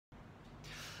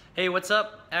Hey, what's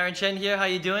up? Aaron Chen here. How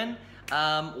you doing?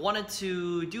 Wanted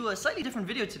to do a slightly different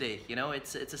video today. You know,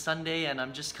 it's a Sunday and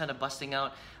I'm just kind of busting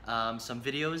out some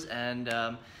videos.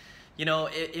 And you know,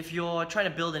 if you're trying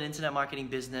to build an internet marketing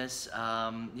business,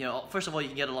 you know, first of all, you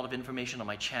can get a lot of information on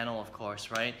my channel, of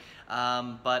course, right?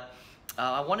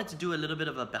 I wanted to do a little bit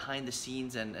of a behind the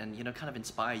scenes and you know, kind of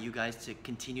inspire you guys to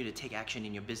continue to take action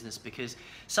in your business, because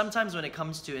sometimes when it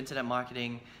comes to internet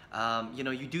marketing, you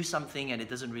know, you do something and it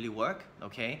doesn't really work,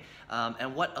 okay?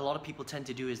 And what a lot of people tend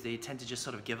to do is they tend to just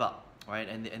sort of give up, right?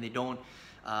 And they don't,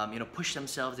 you know, push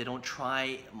themselves, they don't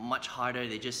try much harder,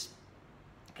 they just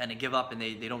kind of give up and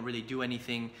they don't really do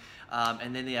anything,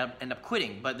 and then they end up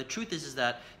quitting. But the truth is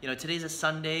that, you know, today's a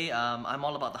Sunday. I'm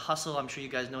all about the hustle. I'm sure you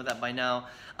guys know that by now.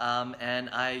 And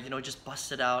I, you know, just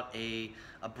busted out a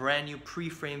brand new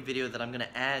pre-frame video that I'm gonna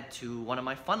add to one of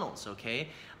my funnels, okay?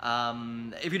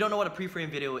 If you don't know what a pre-frame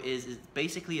video is, it's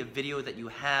basically a video that you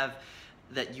have,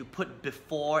 that you put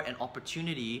before an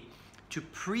opportunity to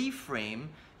pre-frame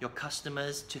your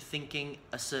customers to thinking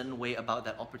a certain way about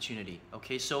that opportunity,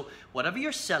 okay? So whatever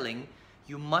you're selling,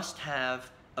 you must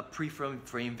have a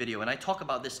pre-frame video, and I talk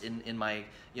about this in my,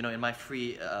 you know, in my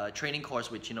free training course,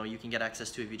 which, you know, you can get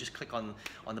access to if you just click on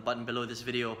the button below this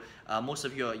video. Most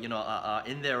of you are, you know, are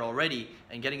in there already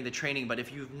and getting the training, but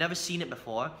if you've never seen it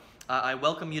before, I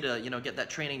welcome you to, you know, get that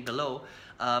training below.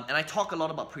 And I talk a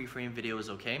lot about pre-frame videos,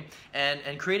 okay?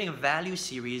 And creating a value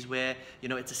series where, you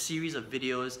know, it's a series of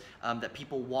videos that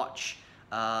people watch.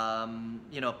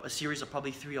 You know, a series of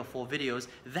probably 3 or 4 videos,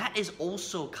 that is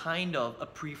also kind of a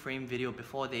pre-frame video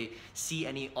before they see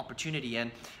any opportunity.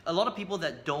 And a lot of people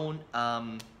that don't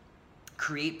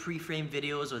create pre-frame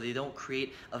videos, or they don't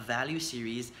create a value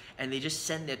series and they just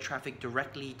send their traffic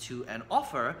directly to an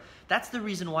offer, that's the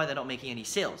reason why they're not making any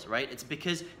sales, right? It's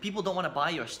because people don't want to buy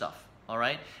your stuff. All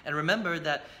right, and remember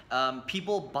that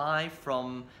people buy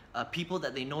from people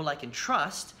that they know, like, and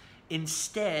trust,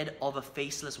 instead of a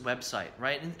faceless website,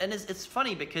 right? And it's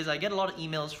funny because I get a lot of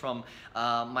emails from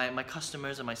my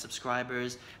customers and my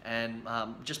subscribers and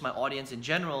just my audience in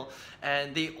general,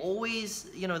 and they always,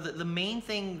 you know, the main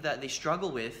thing that they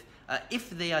struggle with, if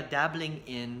they are dabbling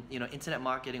in, you know, internet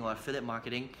marketing or affiliate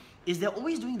marketing, is they're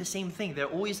always doing the same thing. They're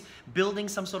always building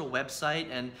some sort of website,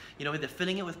 and, you know, they're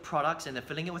filling it with products and they're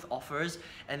filling it with offers,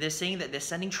 and they're saying that they're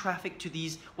sending traffic to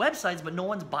these websites, but no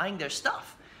one's buying their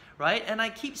stuff, right? And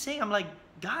I keep saying, I'm like,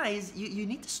 guys, you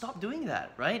need to stop doing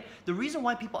that, right? The reason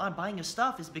why people aren't buying your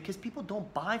stuff is because people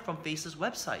don't buy from faceless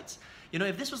websites. You know,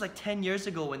 if this was like 10 years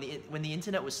ago when the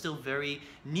internet was still very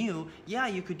new, yeah,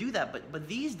 you could do that, but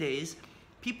these days,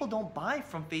 people don't buy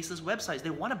from faceless websites.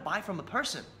 They want to buy from a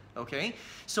person. Okay,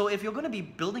 so if you're going to be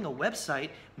building a website,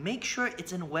 make sure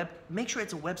it's a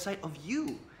website of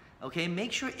you. Okay,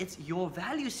 make sure it's your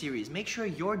value series. Make sure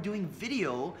you're doing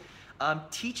video,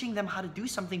 teaching them how to do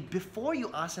something before you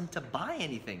ask them to buy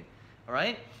anything. All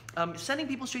right, sending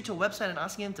people straight to a website and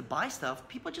asking them to buy stuff,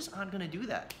 people just aren't going to do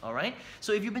that. All right,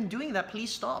 so if you've been doing that,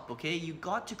 please stop. Okay, you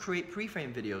got to create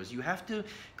pre-frame videos. You have to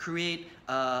create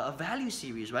a value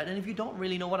series, right? And if you don't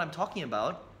really know what I'm talking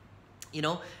about, you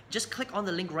know, just click on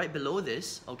the link right below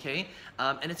this, okay?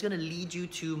 And it's gonna lead you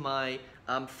to my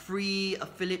free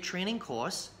affiliate training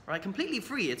course, right? Completely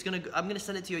free. I'm gonna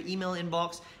send it to your email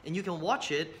inbox and you can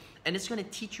watch it, and it's gonna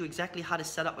teach you exactly how to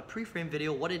set up a pre-frame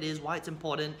video, what it is, why it's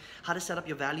important, how to set up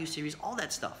your value series, all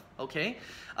that stuff, okay?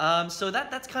 So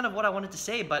that's kind of what I wanted to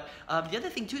say, but the other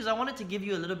thing too is I wanted to give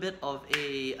you a little bit of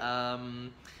a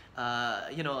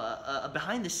you know, a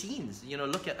behind the scenes, you know,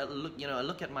 look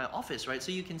at my office, right?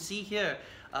 So you can see here,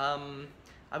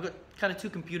 I've got kind of 2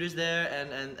 computers there,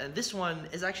 and this one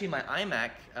is actually my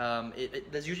iMac.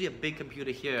 There's usually a big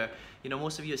computer here. You know,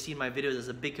 most of you have seen my videos, there's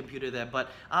a big computer there,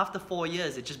 but after 4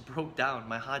 years, it just broke down.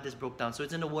 My hard disk broke down, so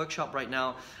it's in the workshop right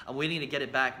now. I'm waiting to get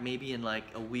it back maybe in like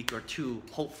a week or 2,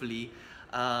 hopefully.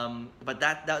 But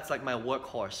that's like my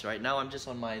workhorse, right? Now I'm just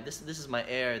on my, this is my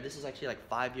Air. This is actually like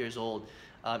 5 years old.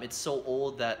 It's so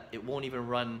old that it won't even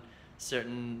run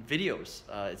certain videos.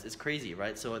 It's crazy,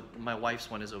 right? So my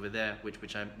wife's one is over there,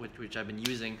 which I've been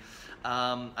using.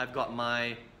 I got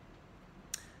my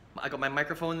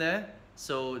microphone there.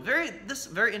 So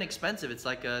very inexpensive. It's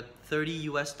like a $30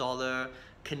 US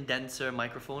condenser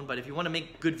microphone. But if you want to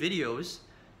make good videos,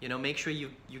 you know, make sure you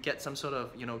get some sort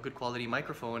of, you know, good quality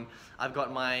microphone. I've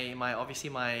got my obviously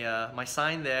my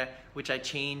sign there, which I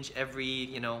change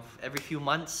every few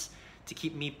months, to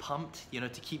keep me pumped, you know,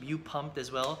 to keep you pumped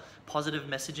as well. Positive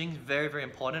messaging, very, very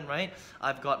important, right?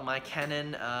 I've got my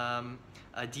Canon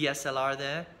DSLR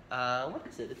there. What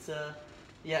is it? It's a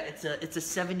Yeah, it's a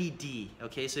 70D,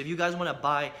 okay? So if you guys want to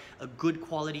buy a good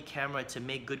quality camera to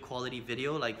make good quality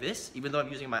video like this, even though I'm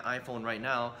using my iPhone right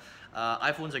now,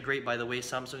 iPhones are great, by the way,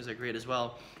 Samsungs are great as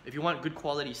well. If you want good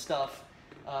quality stuff,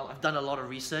 I've done a lot of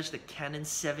research. The Canon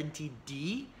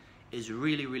 70D is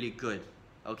really, really good,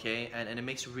 okay? And it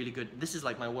makes really good, this is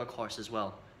like my workhorse as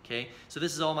well, okay? So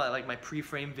this is all my, like my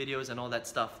pre-frame videos and all that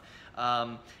stuff.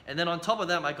 And then on top of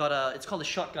that, I got it's called a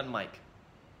shotgun mic.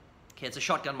 Okay, it's a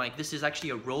shotgun mic. This is actually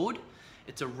a Rode.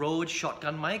 It's a Rode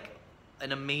shotgun mic.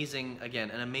 An amazing, again,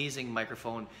 an amazing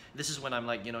microphone. This is when I'm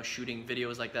like, you know, shooting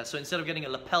videos like that. So instead of getting a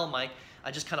lapel mic,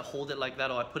 I just kind of hold it like that,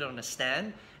 or I put it on a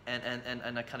stand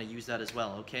and I kind of use that as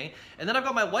well, okay? And then I've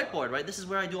got my whiteboard, right? This is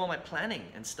where I do all my planning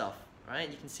and stuff, right?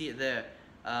 You can see it there.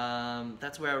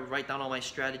 That's where I write down all my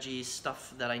strategies,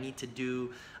 stuff that I need to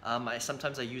do.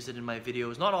 Sometimes I use it in my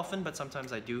videos, not often, but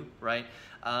sometimes I do, right?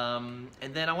 And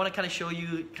then I want to kind of show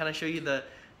you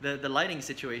the lighting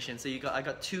situation. So I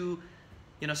got two,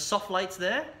 you know, soft lights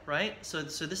there, right? So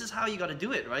this is how you got to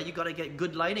do it, right? You got to get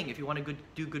good lighting if you want to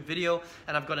do good video.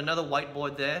 And I've got another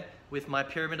whiteboard there with my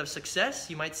pyramid of success.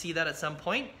 You might see that at some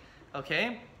point,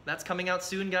 okay? That's coming out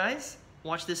soon, guys.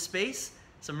 Watch this space.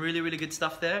 Some really, really good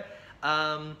stuff there.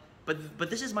 But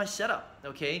this is my setup,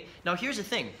 okay? Now here's the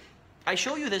thing. I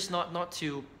show you this not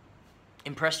to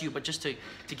impress you, but just to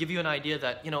give you an idea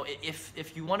that, you know,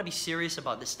 if you want to be serious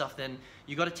about this stuff, then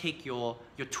you got to take your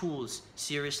tools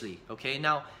seriously, okay?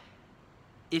 Now,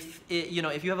 if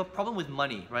you have a problem with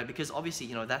money, right? Because obviously,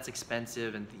 you know, that's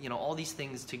expensive, and you know, all these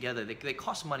things together, they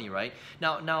cost money, right?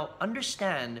 Now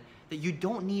understand that you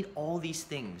don't need all these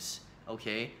things,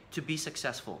 okay, to be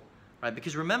successful. Right,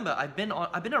 because remember, I've been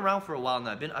around for a while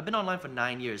now. I've been online for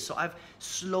 9 years, so I've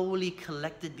slowly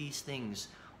collected these things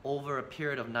over a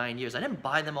period of 9 years. I didn't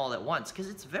buy them all at once because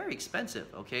it's very expensive,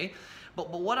 okay? But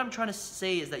what I'm trying to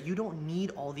say is that you don't need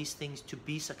all these things to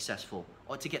be successful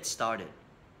or to get started.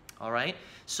 All right?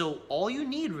 So all you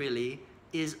need really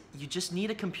is you just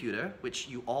need a computer, which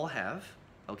you all have,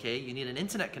 okay? You need an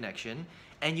internet connection,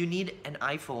 and you need an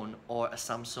iPhone or a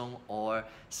Samsung or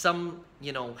some,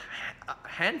 you know,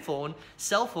 handphone,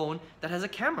 cell phone that has a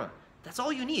camera. That's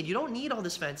all you need. You don't need all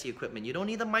this fancy equipment. You don't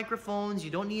need the microphones. You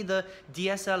don't need the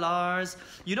DSLRs.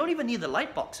 You don't even need the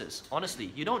light boxes,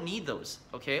 honestly. You don't need those,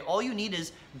 okay? All you need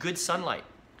is good sunlight.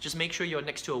 Just make sure you're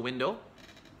next to a window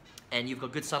and you've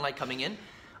got good sunlight coming in.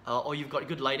 Or you've got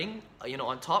good lighting, you know,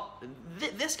 on top.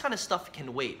 This kind of stuff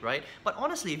can wait, right? But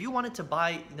honestly, if you wanted to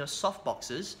buy, you know, soft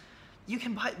boxes, you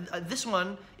can buy this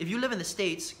one. If you live in the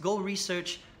States, go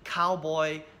research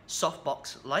Cowboy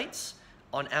softbox lights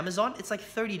on Amazon. It's like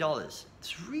 $30.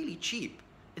 It's really cheap.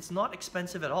 It's not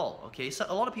expensive at all, okay? So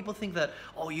a lot of people think that,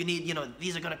 oh, you need, you know,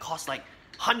 these are gonna cost like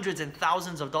hundreds and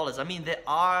thousands of dollars. I mean, there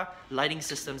are lighting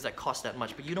systems that cost that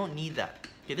much, but you don't need that.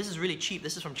 Okay, this is really cheap.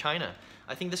 This is from China.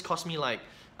 I think this cost me like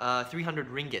 300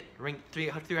 ringgit,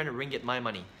 300 ringgit my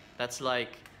money. That's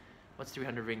like, what's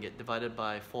 300 ringgit divided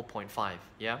by 4.5,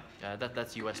 yeah?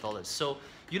 That's US dollars. So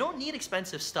you don't need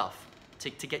expensive stuff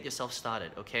to get yourself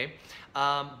started, okay?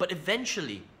 But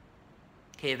eventually,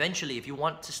 if you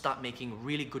want to start making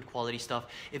really good quality stuff,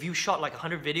 if you shot like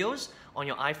 100 videos on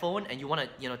your iPhone and you want to,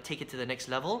 you know, take it to the next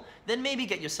level, then maybe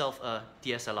get yourself a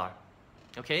DSLR,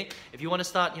 okay? If you want to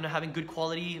start, you know, having good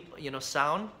quality, you know,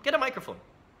 sound, get a microphone,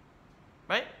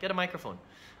 right? Get a microphone.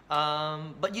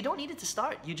 But you don't need it to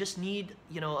start. You just need,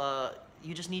 you know,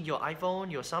 you just need your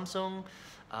iPhone, your Samsung,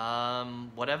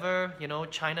 whatever, you know,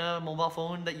 China mobile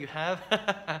phone that you have.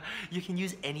 You can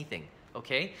use anything,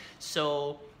 okay?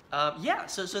 So yeah,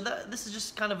 so this is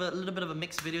just kind of a little bit of a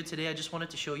mixed video today. I just wanted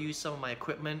to show you some of my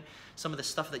equipment, some of the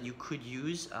stuff that you could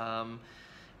use, and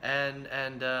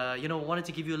you know, wanted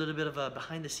to give you a little bit of a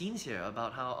behind the scenes here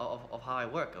about how I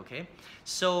work, okay?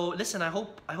 So listen, I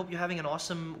hope you're having an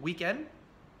awesome weekend.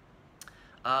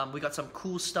 We got some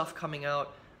cool stuff coming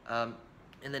out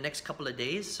in the next couple of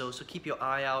days, so keep your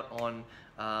eye out on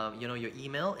you know, your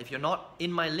email. If you're not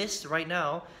in my list right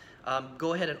now,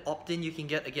 go ahead and opt in. You can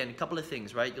get, again, a couple of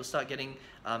things, right? You'll start getting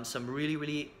some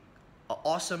really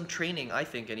awesome training, I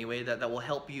think anyway, that will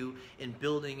help you in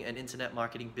building an internet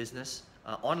marketing business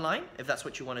online, if that's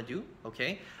what you want to do,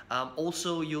 okay?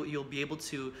 Also, you'll be able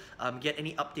to get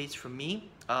any updates from me.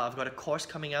 I've got a course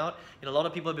coming out. You know, a lot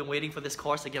of people have been waiting for this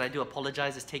course. Again, I do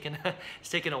apologize. It's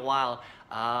taken a while.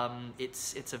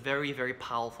 It's a very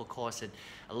powerful course, and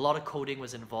a lot of coding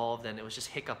was involved, and it was just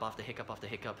hiccup after hiccup after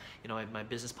hiccup. You know, my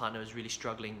business partner was really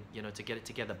struggling, you know, to get it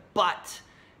together. But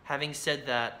having said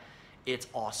that, it's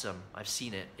awesome. I've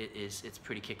seen it. It's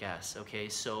pretty kick-ass. Okay,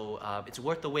 so it's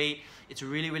worth the wait. It's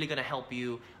really gonna help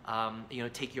you, you know,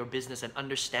 take your business and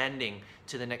understanding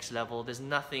to the next level. There's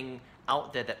nothing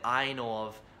out there that I know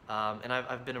of, and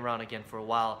I've been around again for a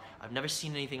while. I've never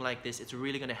seen anything like this. It's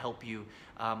really gonna help you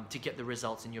to get the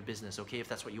results in your business. Okay, if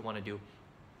that's what you want to do.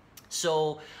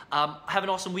 So have an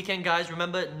awesome weekend, guys.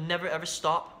 Remember, never ever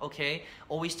stop, okay?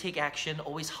 Always take action,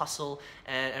 always hustle,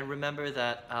 and remember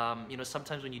that you know,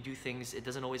 sometimes when you do things, it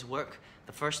doesn't always work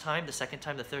the first time, the second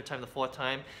time, the third time, the fourth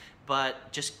time,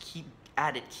 but just keep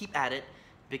at it,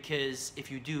 because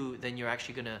if you do, then you're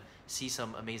actually gonna see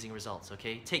some amazing results,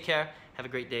 okay? Take care, have a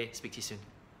great day, speak to you soon.